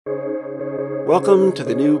Welcome to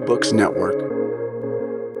the New Books Network.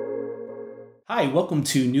 Hi, welcome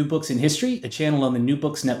to New Books in History, a channel on the New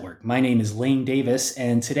Books Network. My name is Lane Davis,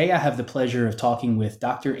 and today I have the pleasure of talking with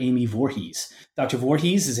Dr. Amy Voorhees. Dr.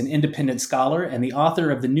 Voorhees is an independent scholar and the author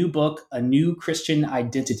of the new book, A New Christian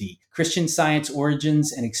Identity, Christian Science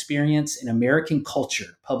Origins and Experience in American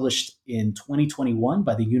Culture, published in 2021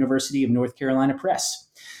 by the University of North Carolina Press.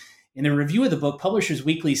 In the review of the book, Publishers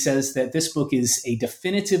Weekly says that this book is a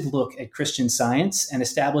definitive look at Christian Science and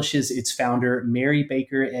establishes its founder, Mary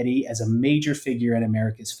Baker Eddy, as a major figure in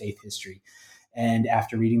America's faith history. And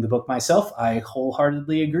after reading the book myself, I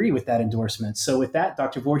wholeheartedly agree with that endorsement. So with that,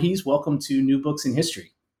 Dr. Voorhees, welcome to New Books in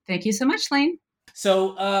History. Thank you so much, Lane.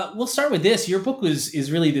 So we'll start with this. Your book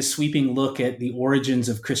is really this sweeping look at the origins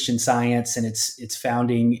of Christian Science and its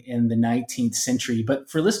founding in the 19th century. But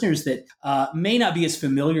for listeners that may not be as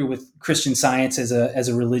familiar with Christian Science as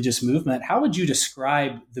a religious movement, how would you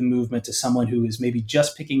describe the movement to someone who is maybe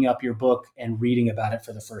just picking up your book and reading about it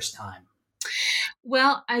for the first time?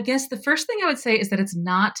 Well, I guess the first thing I would say is that it's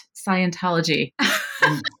not Scientology.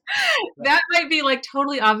 That might be like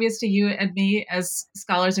totally obvious to you and me as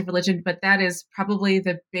scholars of religion, but that is probably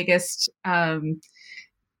the biggest kind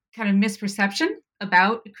of misperception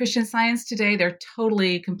about Christian Science today. They're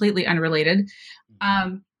totally, completely unrelated.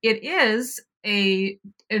 It is an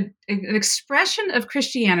expression of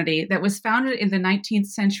Christianity that was founded in the 19th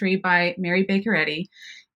century by Mary Baker Eddy.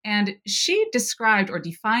 And she described or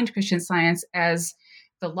defined Christian Science as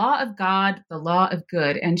the law of God, the law of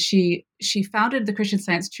good. And she founded the Christian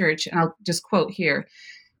Science Church, and I'll just quote here,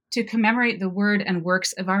 to commemorate the word and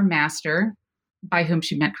works of our Master, by whom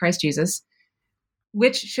she meant Christ Jesus,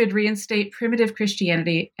 which should reinstate primitive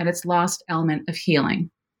Christianity and its lost element of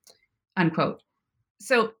healing, unquote.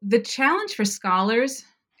 So the challenge for scholars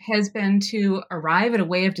has been to arrive at a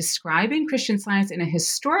way of describing Christian Science in a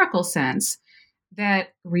historical sense that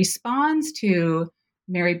responds to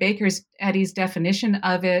Mary Baker Eddy's definition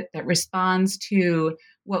of it, that responds to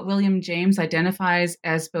what William James identifies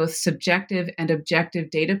as both subjective and objective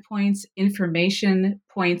data points, information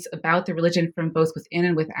points about the religion from both within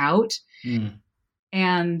and without.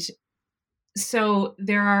 And so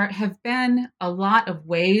there have been a lot of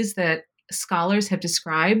ways that scholars have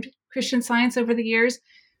described Christian Science over the years.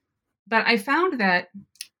 But I found that,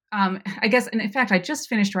 I guess, and in fact, I just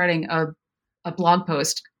finished writing a blog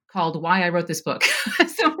post called Why I Wrote This Book.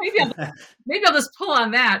 So maybe I'll just pull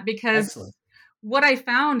on that, because Excellent. What I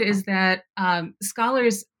found is that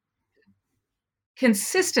scholars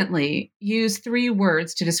consistently use three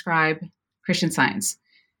words to describe Christian Science.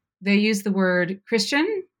 They use the word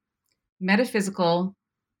Christian, metaphysical,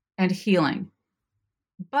 and healing.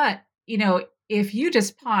 But, if you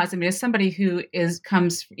just pause, as somebody who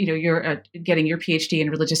comes, you're getting your PhD in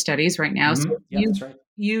religious studies right now. Mm-hmm. So that's right.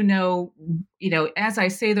 As I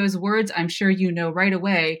say those words, I'm sure you know right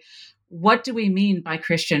away, what do we mean by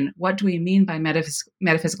Christian? What do we mean by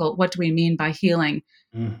metaphysical? What do we mean by healing?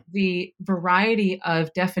 The variety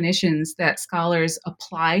of definitions that scholars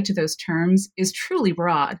apply to those terms is truly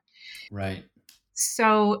broad. Right.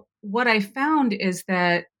 So what I found is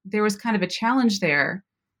that there was kind of a challenge there.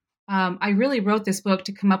 I really wrote this book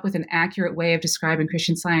to come up with an accurate way of describing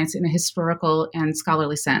Christian Science in a historical and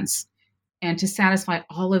scholarly sense, and to satisfy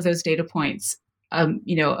all of those data points,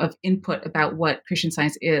 of input about what Christian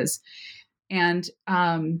Science is. And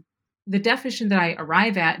the definition that I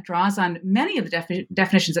arrive at draws on many of the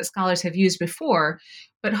definitions that scholars have used before,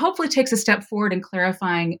 but hopefully takes a step forward in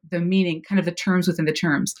clarifying the meaning, kind of the terms within the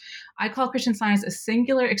terms. I call Christian Science a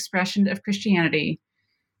singular expression of Christianity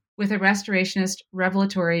with a restorationist,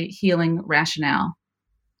 revelatory, healing rationale.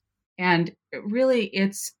 And really,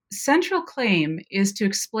 its central claim is to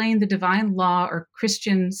explain the divine law or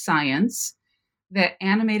Christian science that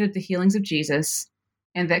animated the healings of Jesus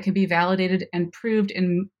and that can be validated and proved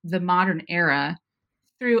in the modern era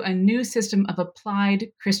through a new system of applied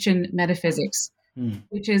Christian metaphysics,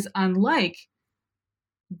 which is unlike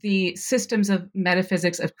the systems of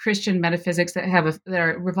metaphysics, of Christian metaphysics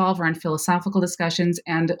that revolve around philosophical discussions,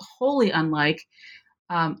 and wholly unlike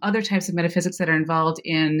other types of metaphysics that are involved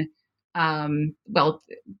in,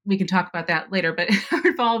 we can talk about that later, but are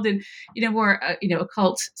involved in, more,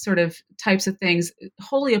 occult sort of types of things,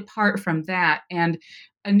 wholly apart from that, and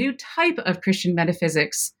a new type of Christian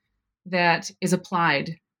metaphysics that is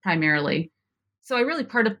applied primarily. So I really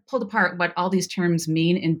pulled apart what all these terms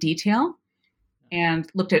mean in detail, and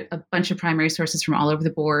looked at a bunch of primary sources from all over the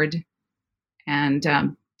board. And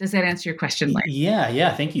does that answer your question, Larry?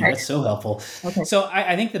 Yeah. Thank you. That's so helpful. Okay. So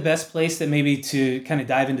I think the best place that maybe to kind of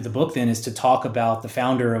dive into the book then is to talk about the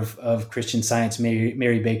founder of Christian Science,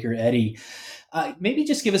 Mary Baker Eddy. maybe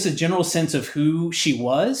just give us a general sense of who she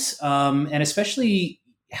was, and especially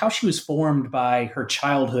how she was formed by her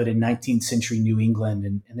childhood in 19th century New England.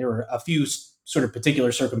 And there were a few sort of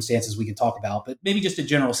particular circumstances we can talk about, but maybe just a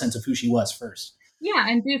general sense of who she was first. Yeah,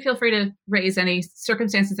 and do feel free to raise any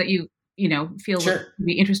circumstances that you feel Sure. would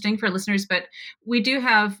be interesting for listeners. But we do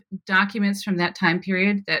have documents from that time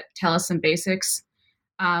period that tell us some basics.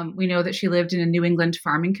 We know that she lived in a New England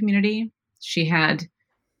farming community. She had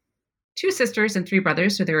 2 sisters and 3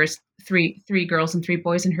 brothers, so there was three girls and 3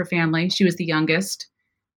 boys in her family. She was the youngest.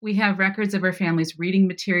 We have records of her family's reading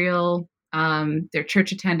material, their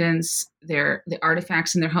church attendance, the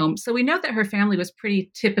artifacts in their home. So we know that her family was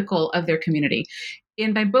pretty typical of their community.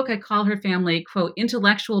 In my book, I call her family, quote,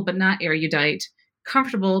 intellectual but not erudite,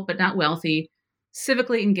 comfortable but not wealthy,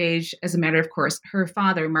 civically engaged as a matter of course. Her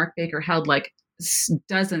father, Mark Baker, held like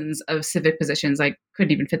dozens of civic positions. I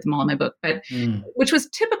couldn't even fit them all in my book, but which was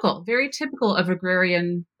typical, very typical of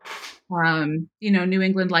agrarian, New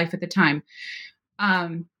England life at the time.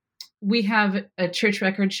 We have a church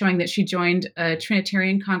record showing that she joined a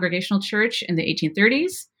Trinitarian Congregational Church in the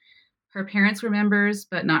 1830s. Her parents were members,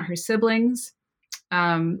 but not her siblings,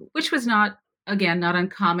 which was not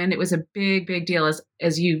uncommon. It was a big, big deal,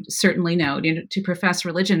 as you certainly know. To profess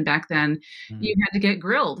religion back then, you had to get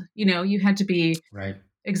grilled. You had to be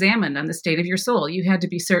examined on the state of your soul. You had to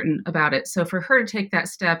be certain about it. So for her to take that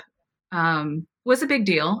step was a big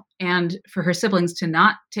deal, and for her siblings to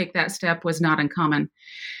not take that step was not uncommon.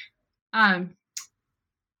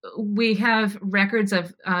 We have records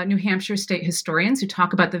of New Hampshire state historians who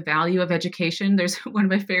talk about the value of education. There's one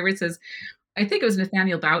of my favorites is, I think it was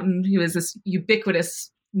Nathaniel Boughton, who is this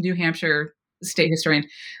ubiquitous New Hampshire state historian.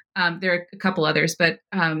 There are a couple others, but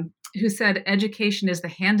who said education is the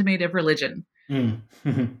handmaid of religion.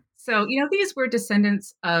 So, these were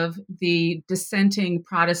descendants of the dissenting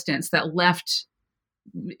Protestants that left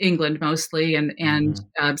England mostly and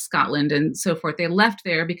Scotland and so forth. They left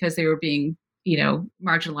there because they were being,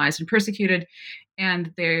 marginalized and persecuted.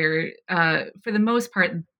 And they're, for the most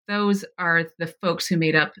part, those are the folks who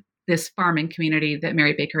made up this farming community that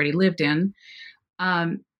Mary Baker Eddy lived in.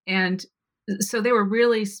 And so they were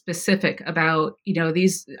really specific about,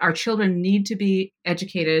 our children need to be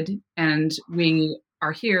educated, and we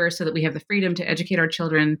are here so that we have the freedom to educate our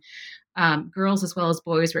children. Girls as well as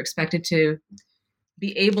boys were expected to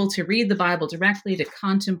be able to read the Bible directly, to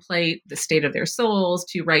contemplate the state of their souls,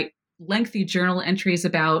 to write lengthy journal entries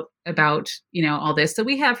about all this. So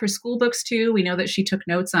we have her school books too. We know that she took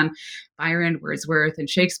notes on Byron, Wordsworth, and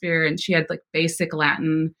Shakespeare, and she had like basic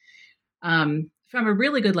Latin from a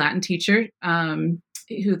really good Latin teacher,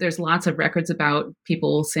 who there's lots of records about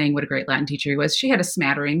people saying what a great Latin teacher he was. She had a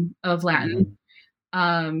smattering of Latin.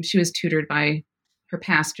 She was tutored by her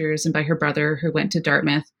pastors and by her brother, who went to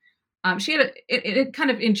Dartmouth. She had it kind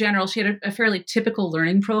of in general, she had a fairly typical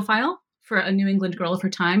learning profile for a New England girl of her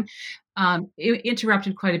time,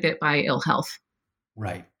 interrupted quite a bit by ill health.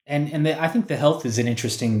 Right. And I think the health is an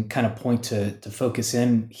interesting kind of point to focus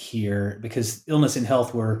in here, because illness and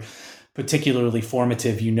health were particularly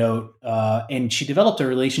formative, and she developed a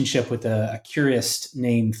relationship with a curist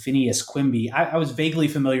named Phineas Quimby. I was vaguely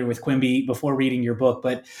familiar with Quimby before reading your book,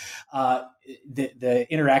 but the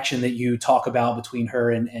interaction that you talk about between her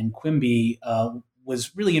and Quimby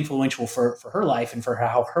was really influential for her life and for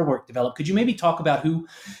how her work developed. Could you maybe talk about who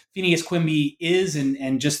Phineas Quimby is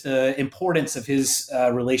and just the importance of his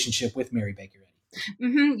relationship with Mary Baker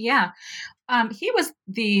Eddy? Yeah. He was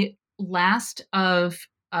the last of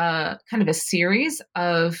kind of a series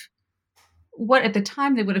of what at the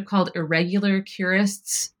time they would have called irregular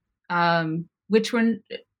curists, which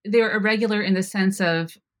they were irregular in the sense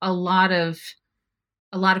of a lot of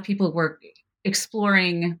people were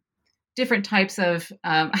exploring different types of,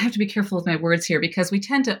 I have to be careful with my words here, because we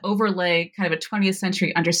tend to overlay kind of a 20th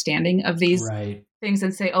century understanding of these things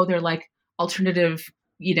and say, oh, they're like alternative,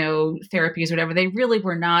 therapies or whatever. They really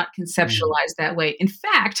were not conceptualized that way. In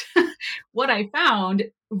fact, what I found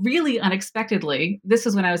really unexpectedly, this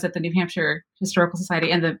was when I was at the New Hampshire Historical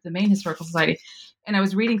Society and the Maine Historical Society, and I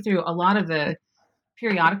was reading through a lot of the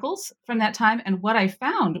periodicals from that time. And what I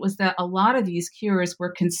found was that a lot of these cures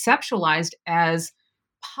were conceptualized as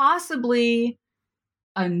possibly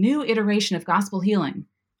a new iteration of gospel healing.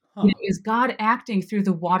 Is God acting through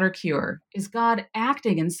the water cure? Is God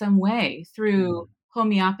acting in some way through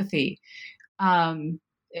homeopathy?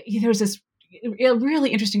 There's this a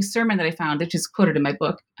really interesting sermon that I found, which is quoted in my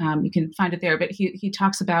book. You can find it there, but he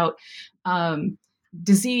talks about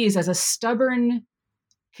disease as a stubborn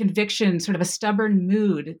conviction, sort of a stubborn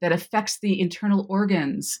mood that affects the internal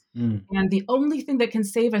organs. And the only thing that can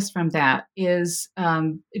save us from that is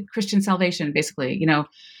Christian salvation, basically.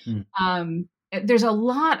 There's a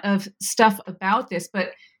lot of stuff about this,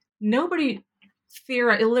 but nobody there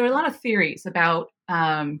are a lot of theories about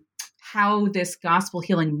how this gospel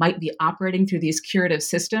healing might be operating through these curative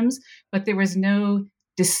systems, but there was no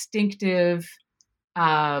distinctive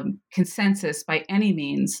consensus by any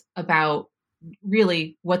means about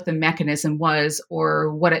really what the mechanism was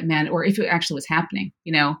or what it meant or if it actually was happening,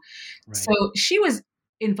 Right. So she was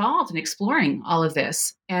involved in exploring all of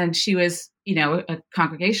this, and she was, a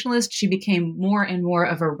Congregationalist. She became more and more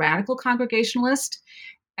of a radical Congregationalist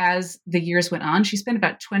as the years went on. She spent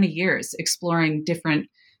about 20 years exploring different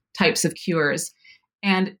types of cures.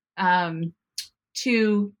 And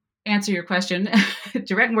to answer your question,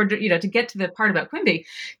 to get to the part about Quimby.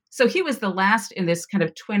 So he was the last in this kind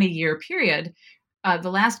of 20-year period,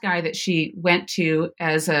 the last guy that she went to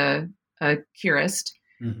as a curist.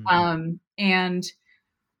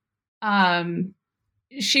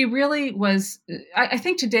 She really was, I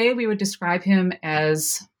think today we would describe him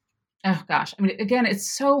as, oh gosh, I mean, again,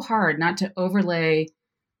 it's so hard not to overlay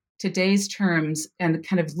today's terms and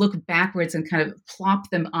kind of look backwards and kind of plop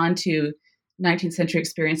them onto 19th century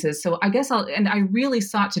experiences. So I guess I really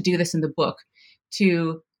sought to do this in the book,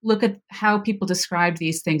 to look at how people described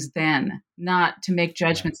these things then, not to make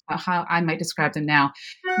judgments about how I might describe them now.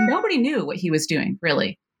 Nobody knew what he was doing,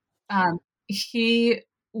 really. He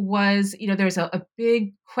was, there's a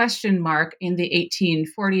big question mark in the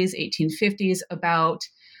 1840s, 1850s about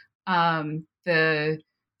the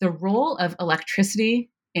role of electricity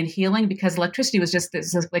in healing, because electricity was just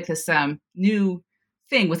this new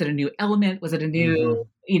thing. Was it a new element? Was it a new,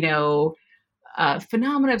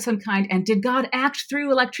 phenomena of some kind? And did God act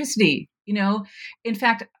through electricity? In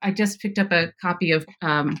fact, I just picked up a copy of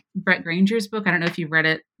Brett Granger's book. I don't know if you've read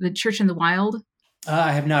it, The Church in the Wild.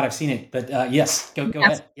 I have not. I've seen it, but yes, go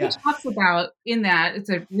ahead. Yeah. He talks about in that,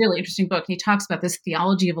 it's a really interesting book. And he talks about this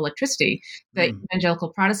theology of electricity that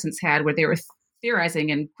evangelical Protestants had, where they were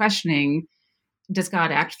theorizing and questioning, does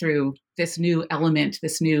God act through this new element,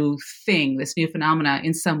 this new thing, this new phenomena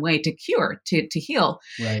in some way to cure, to heal?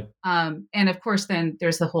 Right. And of course, then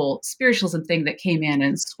there's the whole spiritualism thing that came in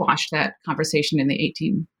and squashed that conversation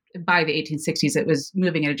by the 1860s. It was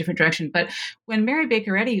moving in a different direction. But when Mary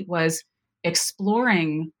Baker Eddy was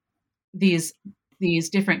exploring these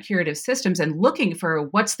different curative systems and looking for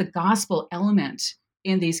what's the gospel element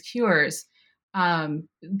in these cures,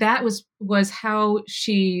 that was how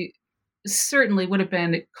she certainly would have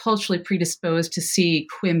been culturally predisposed to see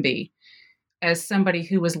Quimby as somebody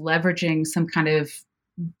who was leveraging some kind of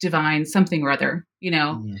divine something or other,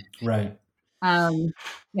 Right.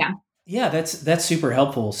 Yeah. Yeah, that's super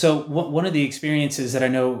helpful. So one of the experiences that I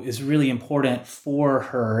know is really important for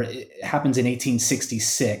her, it happens in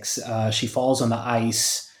 1866. She falls on the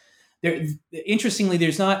ice. Interestingly,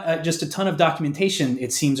 there's not just a ton of documentation,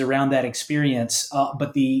 it seems, around that experience,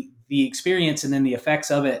 but the experience and then the effects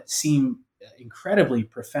of it seem incredibly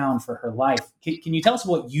profound for her life. Can you tell us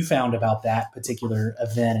what you found about that particular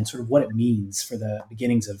event and sort of what it means for the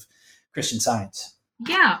beginnings of Christian Science?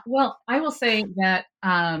 Yeah, well, I will say that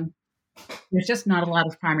there's just not a lot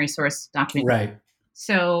of primary source documentation. Right.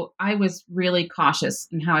 So I was really cautious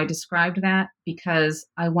in how I described that, because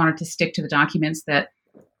I wanted to stick to the documents that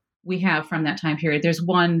we have from that time period. There's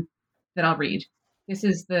one that I'll read. This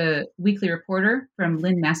is the Weekly Reporter from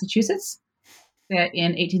Lynn, Massachusetts, that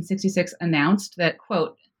in 1866 announced that,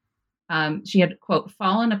 quote, she had, quote,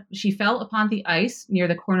 she fell upon the ice near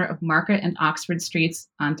the corner of Market and Oxford Streets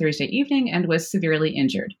on Thursday evening and was severely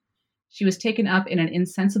injured. She was taken up in an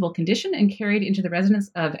insensible condition and carried into the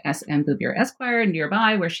residence of S.M. Bouvier Esquire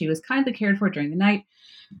nearby, where she was kindly cared for during the night.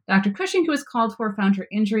 Dr. Cushing, who was called for, found her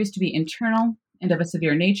injuries to be internal and of a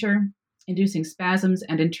severe nature, inducing spasms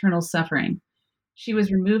and internal suffering. She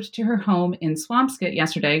was removed to her home in Swampscott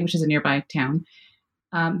yesterday, which is a nearby town,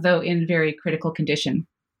 though in very critical condition,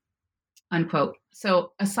 unquote.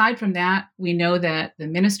 So aside from that, we know that her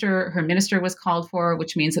minister was called for,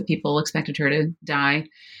 which means that people expected her to die.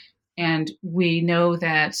 And we know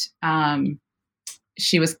that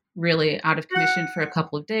she was really out of commission for a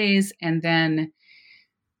couple of days. And then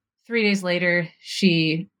 3 days later,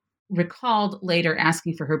 she recalled later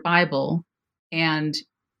asking for her Bible and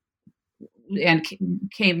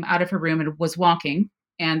came out of her room and was walking,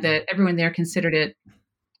 and that everyone there considered it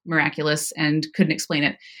miraculous and couldn't explain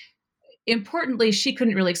it. Importantly, she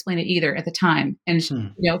couldn't really explain it either at the time. And,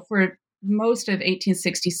 for most of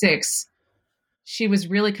 1866, she was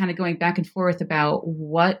really kind of going back and forth about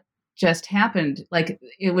what just happened. Like,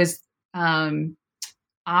 it was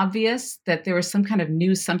obvious that there was some kind of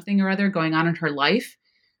new something or other going on in her life.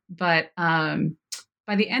 But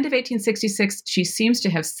by the end of 1866, she seems to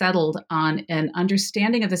have settled on an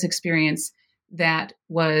understanding of this experience that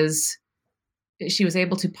she was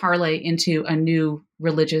able to parlay into a new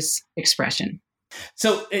religious expression.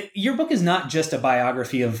 So your book is not just a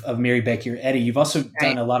biography of Mary Baker Eddy. You've also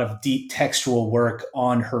done a lot of deep textual work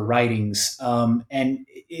on her writings, and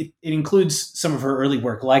it includes some of her early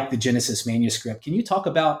work, like the Genesis manuscript. Can you talk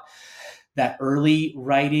about that early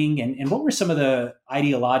writing and what were some of the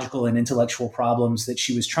ideological and intellectual problems that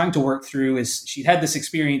she was trying to work through as she had this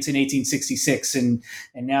experience in 1866 and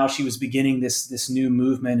now she was beginning this new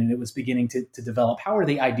movement and it was beginning to develop? How are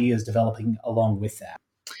the ideas developing along with that?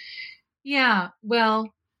 Yeah,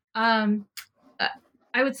 well, I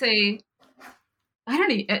would say, I don't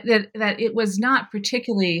know, that it was not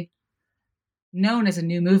particularly known as a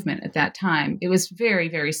new movement at that time. It was very,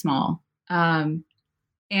 very small. But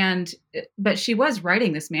she was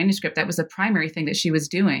writing this manuscript. That was the primary thing that she was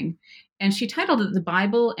doing. And she titled it The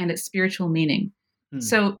Bible and Its Spiritual Meaning.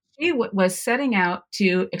 So she was setting out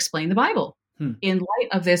to explain the Bible in light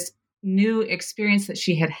of this new experience that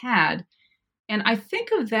she had had. And I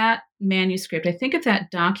think of that manuscript, I think of that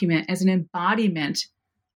document as an embodiment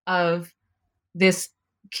of this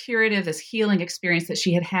curative, this healing experience that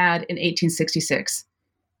she had had in 1866.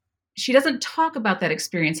 She doesn't talk about that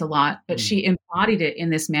experience a lot, but she embodied it in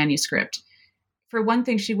this manuscript. For one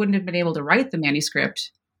thing, she wouldn't have been able to write the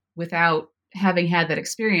manuscript without having had that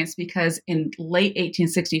experience, because in late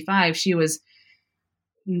 1865, she was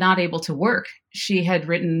not able to work. She had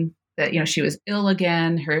written that, she was ill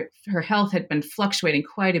again. Her health had been fluctuating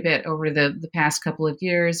quite a bit over the past couple of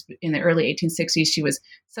years. In the early 1860s, she was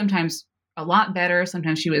sometimes a lot better.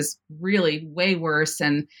 Sometimes she was really way worse.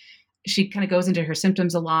 And she kind of goes into her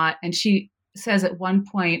symptoms a lot. And she says at one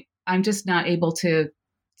point, I'm just not able to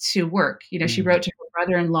work. She wrote to her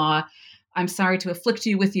brother-in-law, I'm sorry to afflict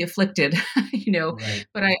you with the afflicted, right.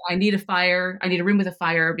 But I need a fire. I need a room with a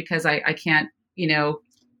fire because I can't,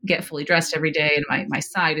 get fully dressed every day. And my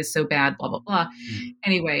side is so bad, blah, blah, blah.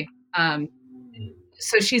 Anyway,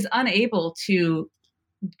 so she's unable to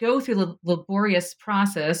go through the laborious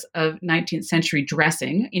process of 19th century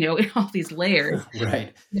dressing, in all these layers,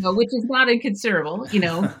 right? Which is not inconsiderable,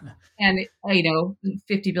 and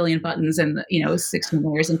 50 billion buttons and 16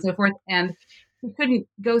 layers and so forth. And she couldn't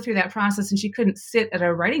go through that process, and she couldn't sit at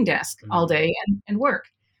a writing desk all day and work.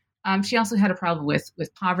 She also had a problem with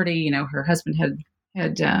poverty. Her husband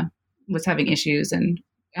was having issues and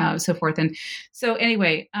so forth. And so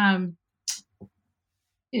anyway,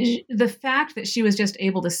 the fact that she was just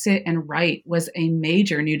able to sit and write was a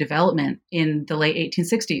major new development in the late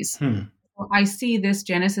 1860s. So I see this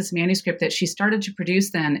Genesis manuscript that she started to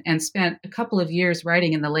produce then and spent a couple of years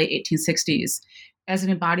writing in the late 1860s as an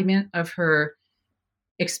embodiment of her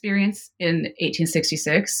experience in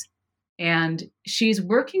 1866. And she's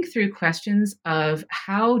working through questions of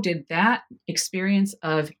how did that experience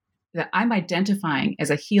that I'm identifying as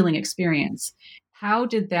a healing experience, how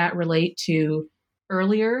did that relate to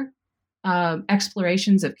earlier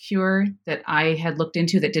explorations of cure that I had looked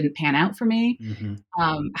into that didn't pan out for me?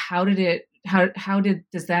 Does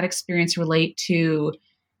that experience relate to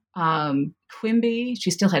Quimby?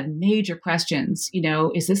 She still had major questions.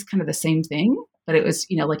 Is this kind of the same thing? But it was,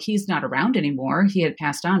 like he's not around anymore. He had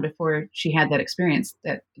passed on before she had that experience,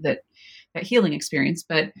 that healing experience.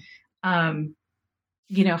 But how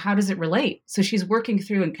does it relate? So she's working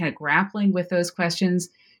through and kind of grappling with those questions.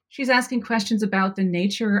 She's asking questions about the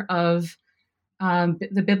nature of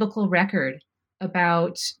the biblical record,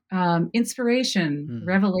 about inspiration,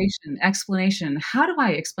 revelation, explanation. How do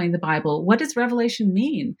I explain the Bible? What does revelation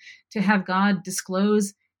mean? To have God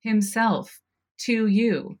disclose himself to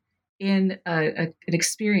you in an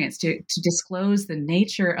experience, to disclose the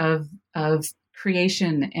nature of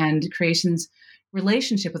creation and creation's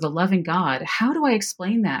relationship with a loving God. How do I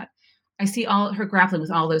explain that? I see all her grappling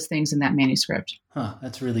with all those things in that manuscript.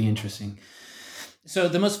 That's really interesting. So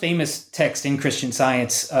the most famous text in Christian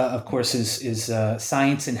Science, of course, is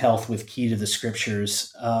Science and Health with Key to the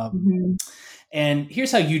Scriptures. And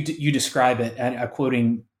here's how you describe it,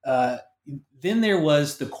 quoting, then there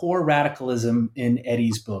was the core radicalism in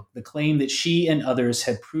Eddy's book, the claim that she and others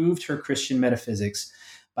had proved her Christian metaphysics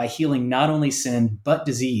by healing not only sin, but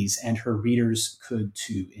disease, and her readers could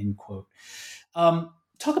too, end quote.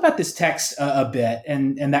 Talk about this text a bit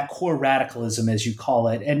and that core radicalism, as you call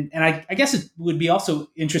it. And I guess it would be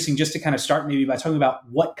also interesting just to kind of start maybe by talking about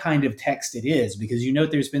what kind of text it is, because you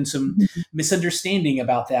note there's been some misunderstanding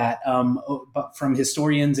about that but from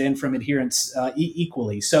historians and from adherents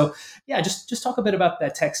equally. So yeah, just talk a bit about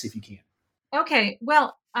that text if you can. Okay.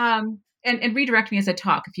 Well, and redirect me as I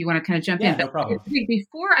talk if you want to kind of jump Yeah, in. no But problem.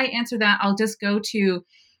 before I answer that, I'll just go to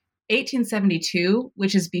 1872,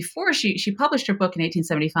 which is before she published her book in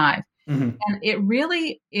 1875. Hmm. And it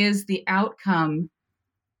really is the outcome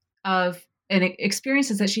of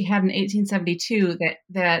experiences that she had in 1872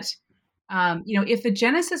 if the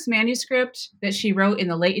Genesis manuscript that she wrote in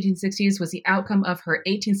the late 1860s was the outcome of her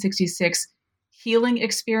 1866 healing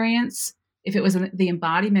experience, if it was the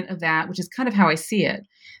embodiment of that, which is kind of how I see it,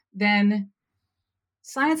 then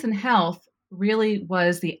Science and Health really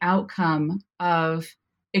was the outcome of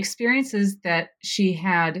experiences that she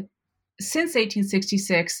had since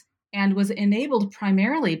 1866 and was enabled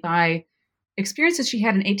primarily by experiences she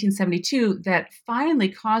had in 1872 that finally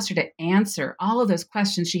caused her to answer all of those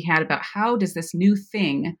questions she had about how does this new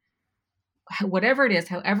thing, whatever it is,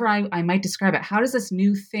 however I might describe it, how does this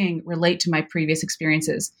new thing relate to my previous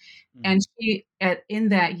experiences? Hmm. And she, in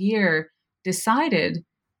that year, decided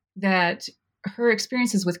that her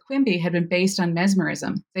experiences with Quimby had been based on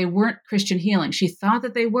mesmerism. They weren't Christian healing. She thought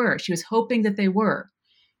that they were. She was hoping that they were.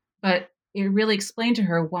 But it really explained to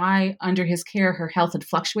her why, under his care, her health had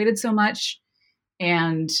fluctuated so much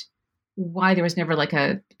and why there was never like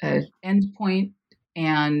a end point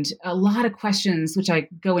and a lot of questions, which I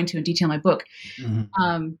go into in detail in my book.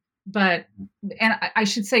 Hmm. But and I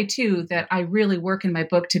should say too that I really work in my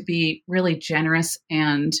book to be really generous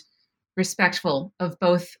and respectful of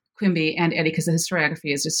both Quimby and Eddie, because the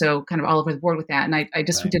historiography is just so kind of all over the board with that, and I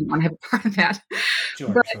just Right. didn't want to have a part of that.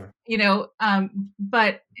 Sure, But sure.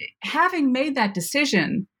 but having made that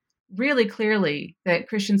decision really clearly that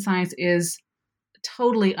Christian Science is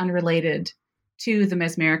totally unrelated to the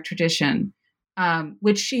mesmeric tradition,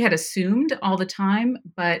 which she had assumed all the time,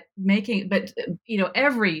 but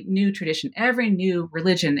every new tradition, every new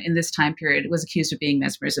religion in this time period was accused of being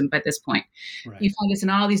mesmerism by this point. Right. You find this in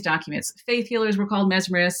all these documents. Faith healers were called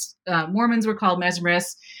mesmerists, Mormons were called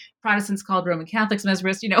mesmerists, Protestants called Roman Catholics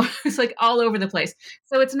mesmerists, it's like all over the place.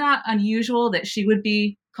 So it's not unusual that she would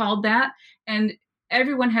be called that. And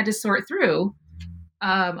everyone had to sort through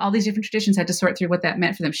all these different traditions had to sort through what that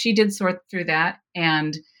meant for them. She did sort through that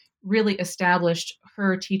and really established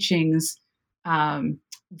her teachings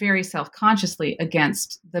very self-consciously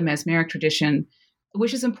against the mesmeric tradition,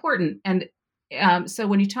 which is important. And so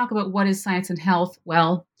when you talk about what is Science and Health,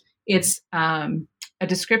 well, it's a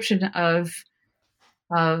description of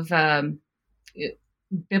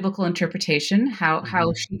biblical interpretation,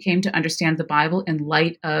 how she came to understand the Bible in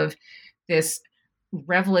light of this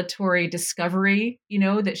revelatory discovery,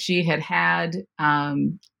 that she had,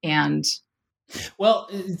 and Well,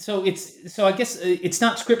 so I guess it's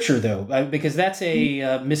not scripture though, because that's a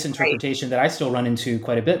right, misinterpretation that I still run into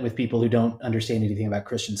quite a bit with people who don't understand anything about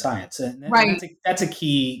Christian Science, and right. that's a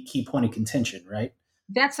key point of contention, right?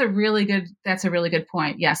 That's a really good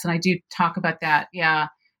point. Yes, and I do talk about that. Yeah,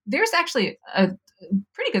 there's actually a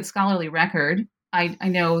pretty good scholarly record. I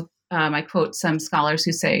know. I quote some scholars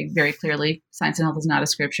who say very clearly, Science and Health is not a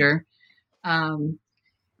scripture. Um,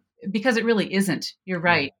 because it really isn't. You're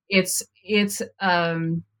Right. right. It's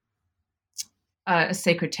a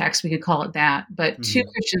sacred text, we could call it that. But to Hmm.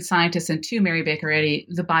 Christian Scientists and to Mary Baker Eddy,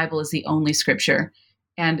 the Bible is the only scripture,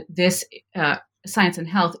 and this Science and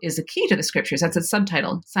Health is a key to the scriptures. That's its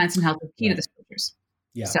subtitle. Science and Health is key to the Right. scriptures.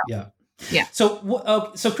 Yeah. So Yeah. yeah.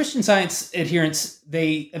 So Christian Science adherents,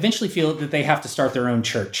 they eventually feel that they have to start their own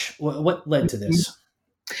church. What led to Mhm. this?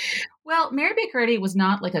 Well, Mary Baker Eddy was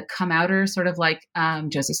not like a come-outer, sort of like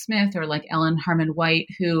Joseph Smith or like Ellen Harmon White,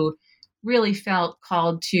 who really felt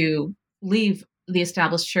called to leave the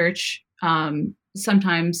established church,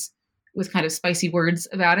 sometimes with kind of spicy words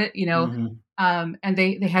about it, Hmm. and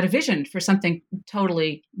they had a vision for something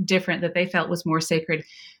totally different that they felt was more sacred.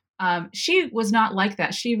 She was not like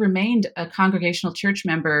that. She remained a congregational church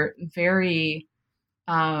member very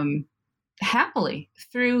um, happily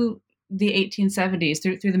through the 1870s,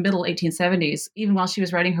 through the middle 1870s, even while she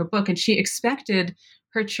was writing her book. And she expected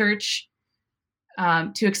her church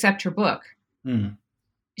to accept her book. Mm.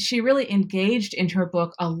 She really engaged in her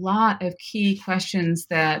book a lot of key questions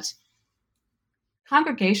that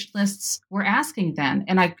Congregationalists were asking then.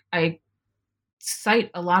 And I cite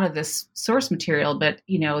a lot of this source material, but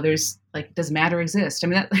there's like, does matter exist? I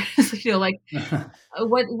mean, that like,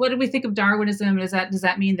 what do we think of Darwinism? Does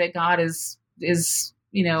that mean that God is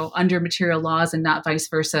under material laws and not vice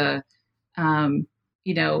versa?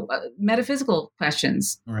 Metaphysical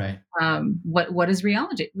questions. Right. What is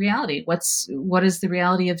reality? What is the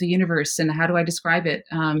reality of the universe, and how do I describe it?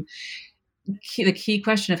 The key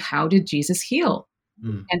question of how did Jesus heal,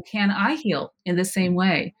 Mm. and can I heal in the same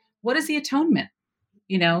way? What is the atonement?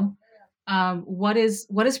 You know, What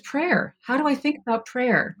is prayer? How do I think about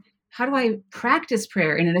prayer? How do I practice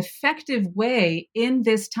prayer in an effective way in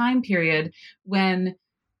this time period when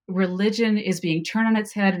religion is being turned on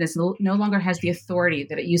its head and is no longer has the authority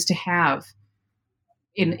that it used to have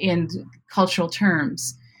in cultural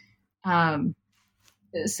terms?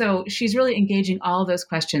 So she's really engaging all of those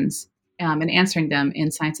questions and answering them in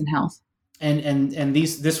Science and Health. And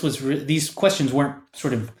these questions weren't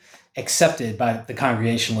sort of accepted by the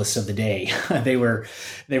Congregationalists of the day. they were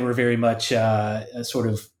very much sort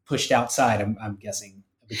of pushed outside. I'm guessing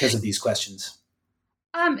because of these questions.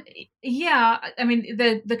 Yeah, I mean,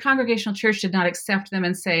 the Congregational Church did not accept them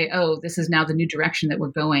and say, "Oh, this is now the new direction that we're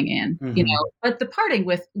going in." Mm-hmm. But the parting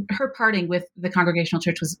with the Congregational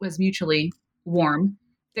Church was mutually warm.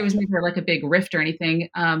 There was never like a big rift or anything.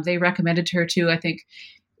 They recommended her to, I think,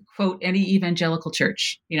 quote, any evangelical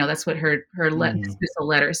church. That's what her dismissal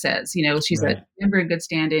letter says. She's a member in good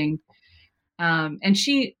standing. And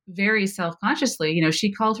she very self-consciously,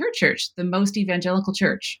 she called her church the most evangelical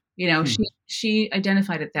church. She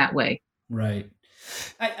identified it that way. Right.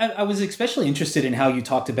 I was especially interested in how you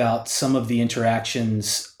talked about some of the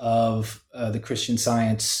interactions of the Christian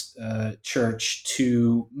Science church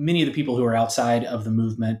to many of the people who are outside of the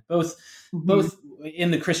movement, both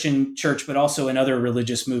in the Christian church, but also in other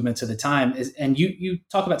religious movements of the time. And you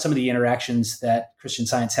talk about some of the interactions that Christian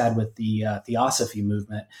Science had with the Theosophy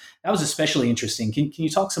movement. That was especially interesting. Can you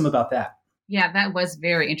talk some about that? Yeah, that was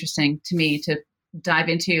very interesting to me to dive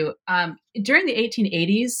into. During the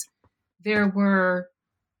 1880s,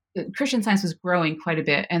 Christian Science was growing quite a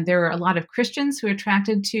bit, and there were a lot of Christians who were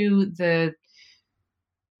attracted to the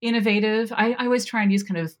innovative. I always try and use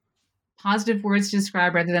kind of positive words to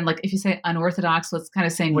describe rather than, like, if you say unorthodox, so it's kind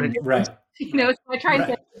of saying what it is. Right. So I try and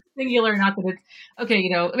say singular, not that it's okay.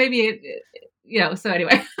 Maybe so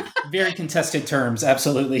anyway. Very contested terms,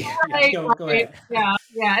 absolutely. Right, go ahead.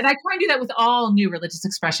 Yeah, and I try and do that with all new religious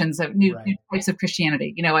expressions of new types of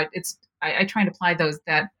Christianity. I try and apply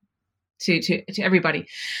that to everybody.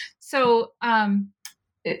 So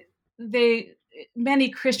many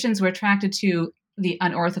Christians were attracted to the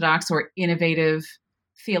unorthodox or innovative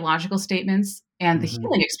theological statements and the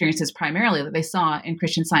healing experiences primarily that they saw in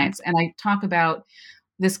Christian Science. And I talk about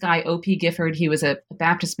this guy, O.P. Gifford. He was a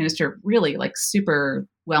Baptist minister, really like super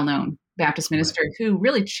well-known Baptist minister who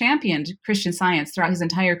really championed Christian Science throughout his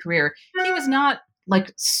entire career. He was not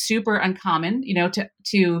like super uncommon,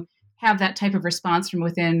 to have that type of response from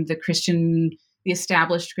within the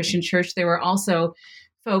established Christian church. There were also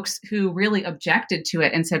folks who really objected to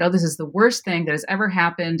it and said, "Oh, this is the worst thing that has ever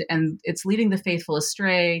happened, and it's leading the faithful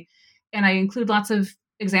astray." And I include lots of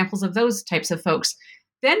examples of those types of folks.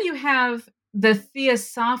 Then you have the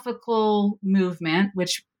Theosophical movement,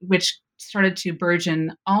 which started to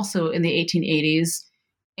burgeon also in the 1880s.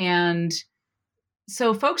 And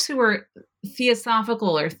so folks who were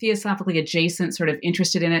theosophical or theosophically adjacent, sort of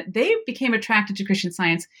interested in it, they became attracted to Christian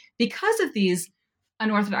Science because of these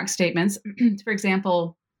unorthodox statements. For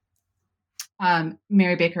example,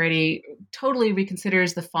 Mary Baker Eddy totally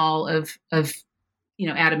reconsiders the fall of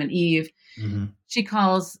Adam and Eve. Mm-hmm. She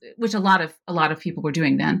calls, which a lot of people were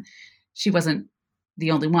doing then. She wasn't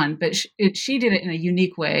the only one, but she did it in a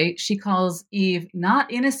unique way. She calls Eve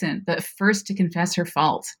not innocent, but first to confess her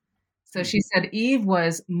fault. So she said Eve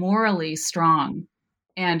was morally strong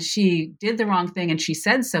and she did the wrong thing, and she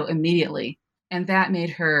said so immediately. And that made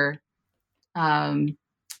her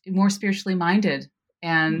more spiritually minded.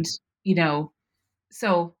 And,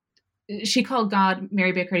 so she called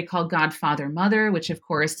Mary Baker Eddy called God Father, Mother, which of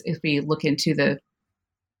course, if we look into the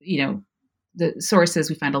sources,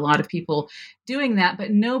 we find a lot of people doing that,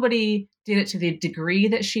 but nobody did it to the degree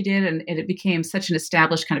that she did. And it became such an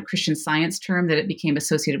established kind of Christian Science term that it became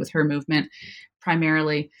associated with her movement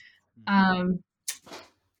primarily. And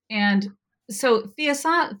so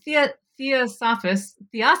Theosophists,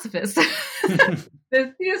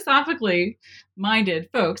 the theosophically minded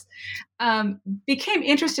folks became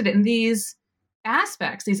interested in these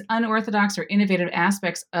aspects, these unorthodox or innovative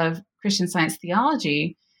aspects of Christian Science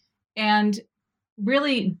theology, and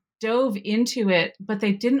really dove into it, but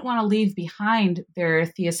they didn't want to leave behind their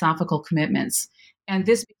theosophical commitments. And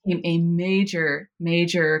this became a major,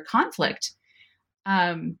 major conflict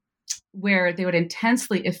where they would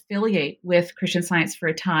intensely affiliate with Christian Science for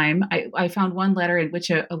a time. I found one letter in which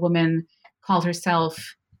a woman called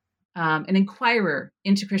herself an inquirer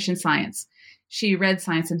into Christian Science. She read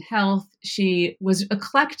Science and Health. She was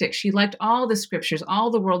eclectic. She liked all the scriptures, all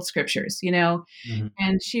the world scriptures, Mm-hmm.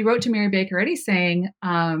 And she wrote to Mary Baker Eddy saying,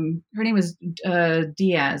 her name was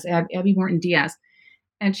Diaz, Abby Morton Diaz.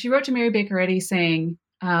 And she wrote to Mary Baker Eddy saying,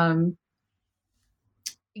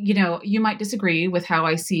 you might disagree with how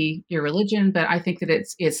I see your religion, but I think that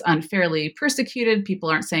it's unfairly persecuted. People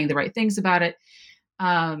aren't saying the right things about it.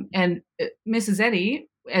 And Mrs. Eddy,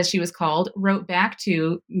 as she was called, wrote back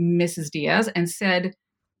to Mrs. Diaz and said,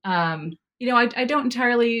 I don't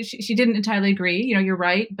entirely, she didn't entirely agree, you're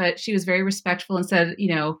right, but she was very respectful and said,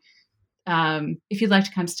 if you'd like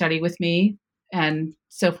to come study with me and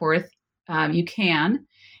so forth, you can.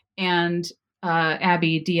 And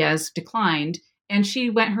Abby Diaz declined, and she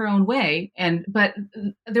went her own way. But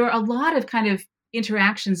there were a lot of kind of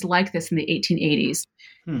interactions like this in the 1880s,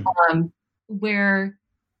 where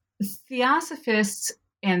theosophists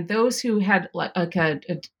and those who had like an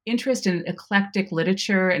interest in eclectic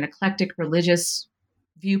literature and eclectic religious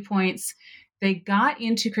viewpoints, they got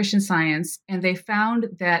into Christian Science, and they found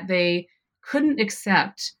that they couldn't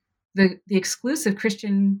accept the exclusive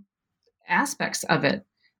Christian aspects of it,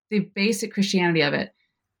 the basic Christianity of it.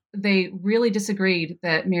 They really disagreed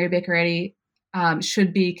that Mary Baker Eddy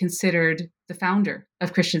should be considered the founder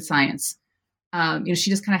of Christian Science.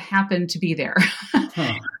 She just kind of happened to be there.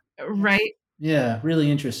 Huh. Right? Yeah,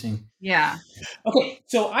 really interesting. Yeah. Okay,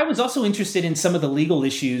 so I was also interested in some of the legal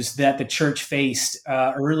issues that the church faced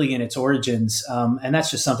early in its origins, and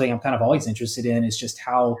that's just something I'm kind of always interested in. Is just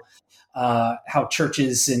how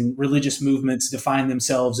churches and religious movements define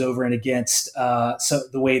themselves over and against so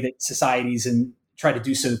the way that societies and try to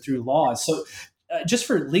do so through laws. So, just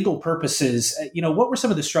for legal purposes, what were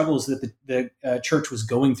some of the struggles that the church was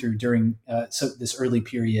going through during this early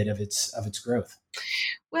period of its growth?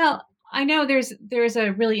 Well, I know there's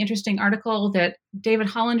a really interesting article that David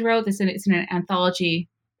Holland wrote. It's in an anthology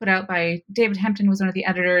put out by David Hempton, was one of the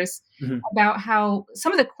editors, about how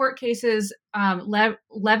some of the court cases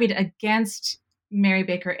levied against Mary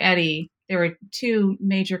Baker Eddy. There were two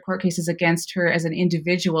major court cases against her as an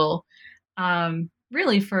individual,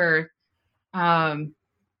 really for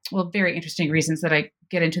very interesting reasons that I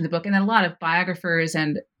get into in the book, and then a lot of biographers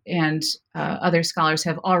and other scholars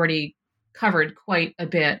have already covered quite a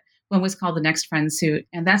bit. One was called the Next Friend suit,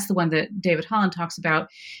 and that's the one that David Holland talks about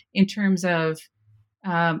in terms of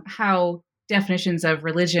how definitions of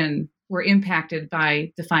religion were impacted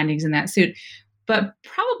by the findings in that suit. But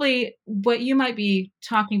probably what you might be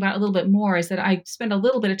talking about a little bit more is that I spend a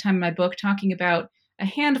little bit of time in my book talking about a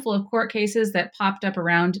handful of court cases that popped up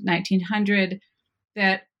around 1900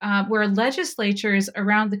 that where legislatures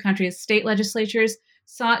around the country, state legislatures,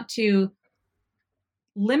 sought to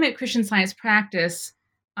limit Christian Science practice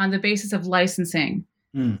on the basis of licensing.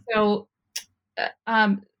 So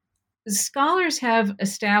scholars have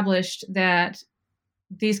established that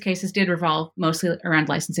these cases did revolve mostly around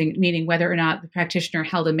licensing, meaning whether or not the practitioner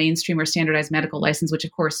held a mainstream or standardized medical license, which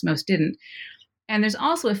of course most didn't. And there's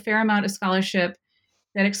also a fair amount of scholarship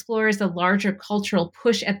that explores the larger cultural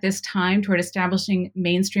push at this time toward establishing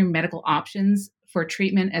mainstream medical options for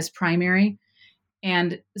treatment as primary.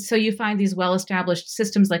 And so you find these well-established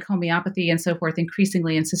systems like homeopathy and so forth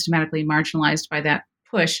increasingly and systematically marginalized by that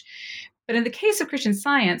push. But in the case of Christian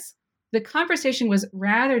Science, the conversation was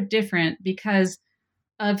rather different because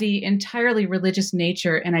of the entirely religious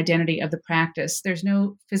nature and identity of the practice. There's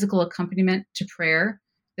no physical accompaniment to prayer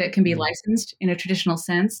that can be licensed in a traditional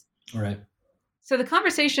sense. Right. So the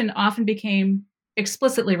conversation often became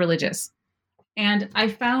explicitly religious. And I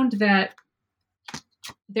found that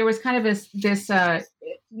there was kind of this,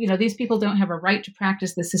 these people don't have a right to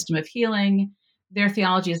practice the system of healing. Their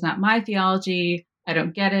theology is not my theology. I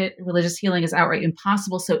don't get it. Religious healing is outright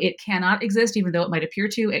impossible, so it cannot exist, even though it might appear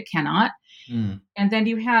to. It cannot. And then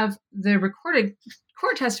you have the recorded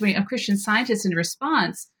court testimony of Christian scientists in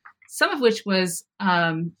response, some of which was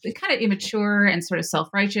kind of immature and sort of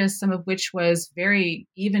self-righteous, some of which was very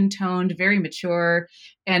even-toned, very mature,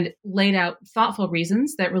 and laid out thoughtful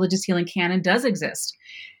reasons that religious healing can and does exist.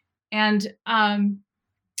 And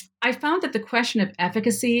I found that the question of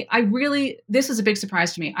efficacy, this was a big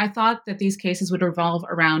surprise to me. I thought that these cases would revolve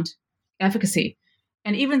around efficacy.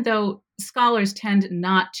 And even though scholars tend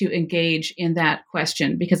not to engage in that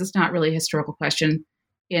question because it's not really a historical question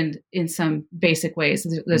in some basic ways,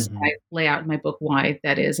 I lay out in my book why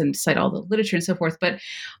that is and cite all the literature and so forth. But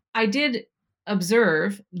I did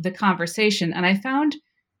observe the conversation, and I found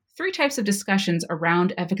three types of discussions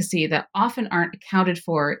around efficacy that often aren't accounted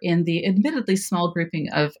for in the admittedly small grouping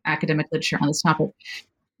of academic literature on this topic.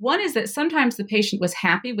 One is that sometimes the patient was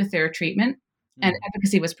happy with their treatment and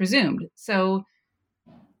efficacy was presumed. So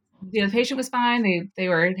the patient was fine. They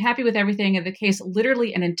were happy with everything. And the case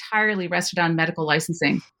literally and entirely rested on medical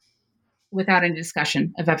licensing without any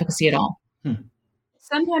discussion of efficacy at all.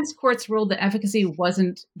 Sometimes courts ruled that efficacy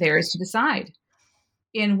wasn't theirs to decide.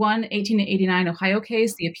 In one 1889 Ohio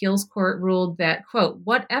case, the appeals court ruled that, quote,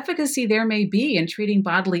 what efficacy there may be in treating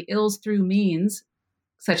bodily ills through means,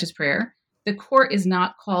 such as prayer, the court is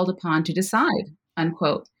not called upon to decide,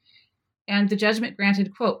 unquote. And the judgment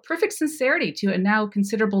granted, quote, perfect sincerity to a now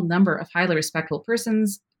considerable number of highly respectable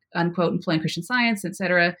persons, unquote, employing Christian Science,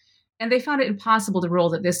 etc. And they found it impossible to rule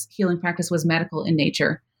that this healing practice was medical in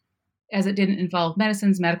nature, as it didn't involve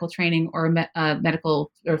medicines, medical training, or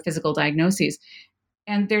medical or physical diagnoses.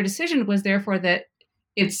 And their decision was therefore that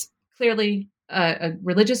it's clearly a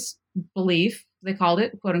religious belief, they called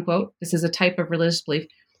it, quote unquote. This is a type of religious belief.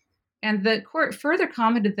 And the court further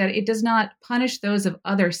commented that it does not punish those of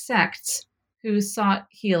other sects who sought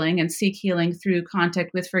healing and seek healing through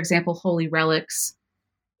contact with, for example, holy relics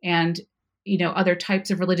and other types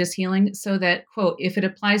of religious healing, so that, quote, if it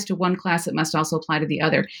applies to one class, it must also apply to the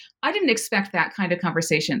other. I didn't expect that kind of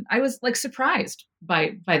conversation. I was surprised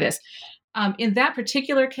by this. In that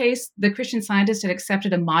particular case, the Christian Scientist had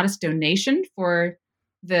accepted a modest donation to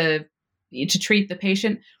treat the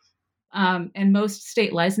patient. And most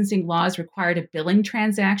state licensing laws required a billing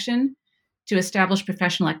transaction to establish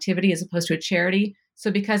professional activity as opposed to a charity. So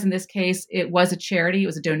because in this case, it was a charity, it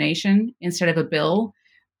was a donation instead of a bill,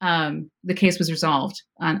 the case was resolved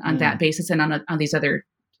on that basis and on these other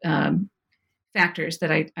factors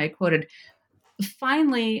that I quoted.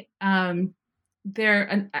 Finally,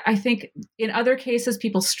 I think in other cases,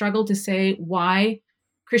 people struggle to say why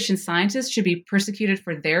Christian Scientists should be persecuted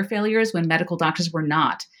for their failures when medical doctors were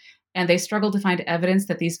not. And they struggle to find evidence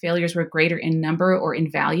that these failures were greater in number or in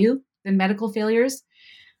value than medical failures.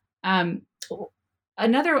 I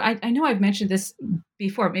know I've mentioned this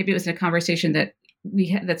before. Maybe it was in a conversation that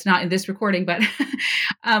that's not in this recording, but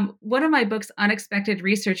one of my book's unexpected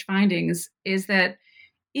research findings is that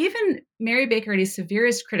even Mary Baker Eddy's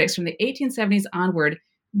severest critics from the 1870s onward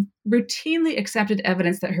routinely accepted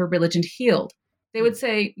evidence that her religion healed. They would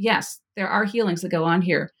say, yes, there are healings that go on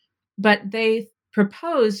here, but they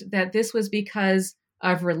proposed that this was because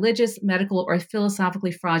of religious, medical, or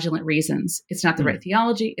philosophically fraudulent reasons. It's not the right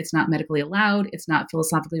theology. It's not medically allowed. It's not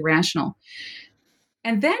philosophically rational.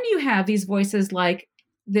 And then you have these voices like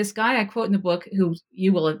this guy I quote in the book, who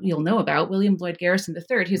you'll know about, William Lloyd Garrison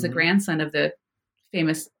III. He's the grandson of the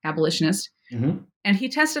famous abolitionist. And he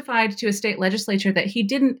testified to a state legislature that he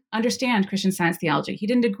didn't understand Christian Science theology. He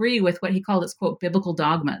didn't agree with what he called its, quote, biblical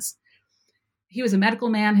dogmas. He was a medical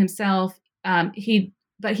man himself.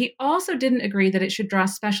 But he also didn't agree that it should draw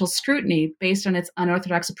special scrutiny based on its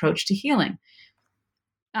unorthodox approach to healing.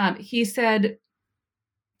 He said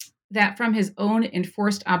that from his own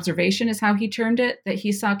enforced observation, is how he termed it, that he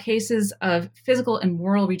saw cases of physical and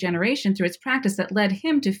moral regeneration through its practice that led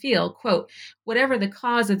him to feel, quote, whatever the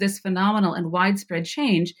cause of this phenomenal and widespread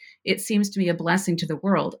change, it seems to me a blessing to the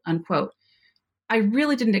world, unquote. I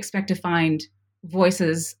really didn't expect to find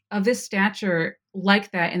voices of this stature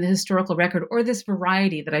like that in the historical record, or this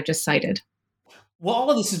variety that I just cited. Well,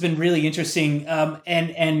 all of this has been really interesting,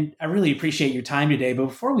 and I really appreciate your time today. But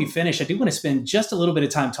before we finish, I do want to spend just a little bit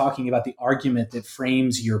of time talking about the argument that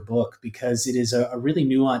frames your book, because it is a really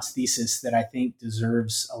nuanced thesis that I think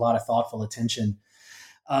deserves a lot of thoughtful attention.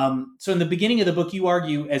 So in the beginning of the book, you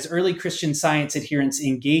argue, as early Christian Science adherents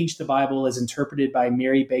engaged the Bible as interpreted by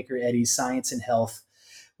Mary Baker Eddy's Science and Health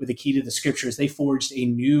with the key to the scriptures, they forged a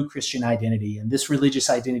new Christian identity. And this religious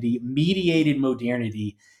identity mediated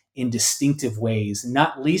modernity in distinctive ways,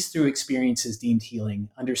 not least through experiences deemed healing,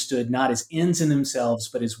 understood not as ends in themselves,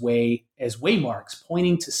 but as waymarks,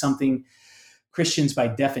 pointing to something Christians by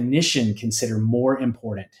definition consider more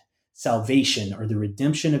important: salvation, or the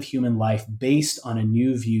redemption of human life based on a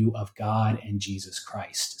new view of God and Jesus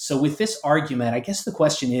Christ. So with this argument, I guess the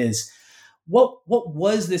question is, what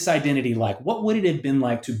was this identity like? What would it have been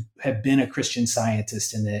like to have been a Christian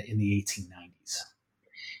Scientist in the 1890s?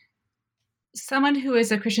 Someone who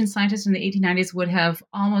is a Christian Scientist in the 1890s would have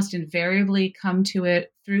almost invariably come to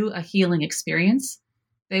it through a healing experience.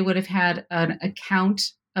 They would have had an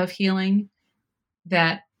account of healing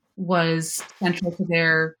that was central to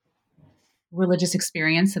their religious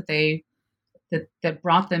experience that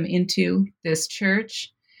brought them into this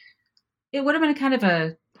church. It would have been a kind of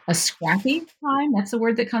a scrappy time. That's the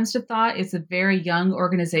word that comes to thought. It's a very young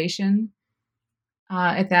organization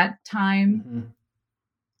at that time.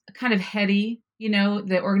 Kind of heady,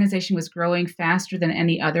 the organization was growing faster than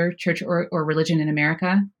any other church or religion in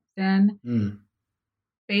America then.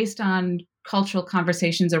 Based on cultural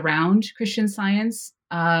conversations around Christian Science,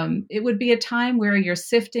 it would be a time where you're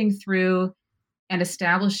sifting through and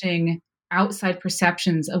establishing outside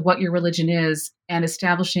perceptions of what your religion is and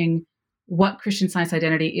establishing what Christian Science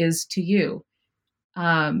identity is to you.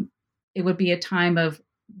 it would be a time of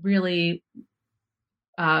really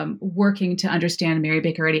working to understand Mary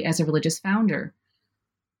Baker Eddy as a religious founder.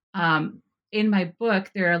 In my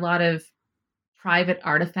book, there are a lot of private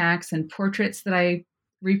artifacts and portraits that I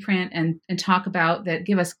reprint and talk about that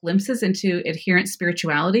give us glimpses into adherent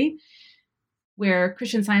spirituality, where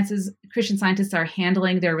Christian scientists are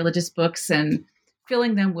handling their religious books and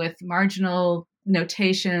filling them with marginal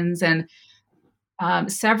notations. And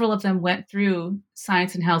several of them went through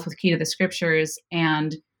Science and Health with Key to the Scriptures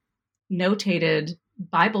and notated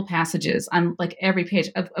Bible passages on like every page.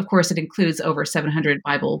 Of course, it includes over 700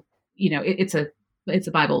 Bible. It's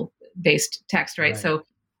a Bible based text, right? So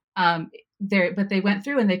but they went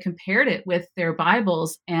through and they compared it with their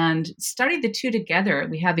Bibles and studied the two together.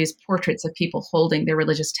 We have these portraits of people holding their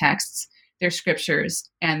religious texts, their scriptures,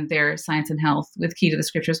 and their Science and Health with Key to the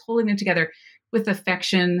Scriptures, holding them together with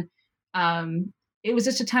affection. It was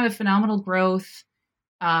just a time of phenomenal growth.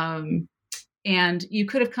 And you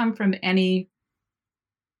could have come from any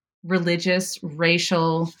religious,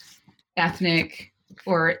 racial, ethnic,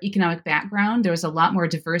 or economic background. There was a lot more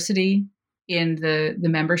diversity in the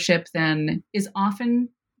membership than is often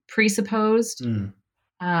presupposed.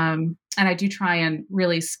 And I do try and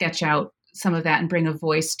really sketch out some of that and bring a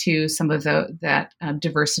voice to some of that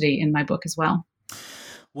diversity in my book as well.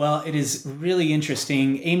 Well, it is really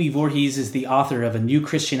interesting. Amy Voorhees is the author of A New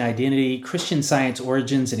Christian Identity, Christian Science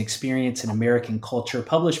Origins and Experience in American Culture,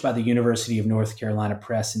 published by the University of North Carolina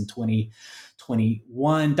Press in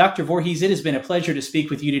 2021. Dr. Voorhees, it has been a pleasure to speak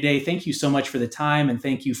with you today. Thank you so much for the time, and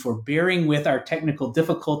thank you for bearing with our technical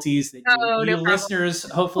difficulties that you listeners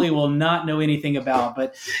hopefully will not know anything about.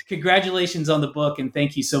 But congratulations on the book, and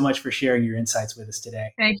thank you so much for sharing your insights with us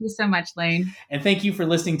today. Thank you so much, Lane. And thank you for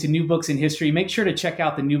listening to New Books in History. Make sure to check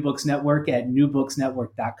out the New Books Network at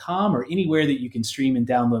newbooksnetwork.com or anywhere that you can stream and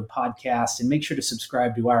download podcasts. And make sure to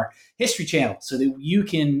subscribe to our history channel so that you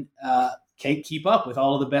can keep up with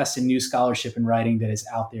all of the best in new scholarship and writing that is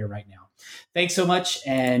out there right now. Thanks so much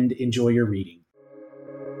and enjoy your reading.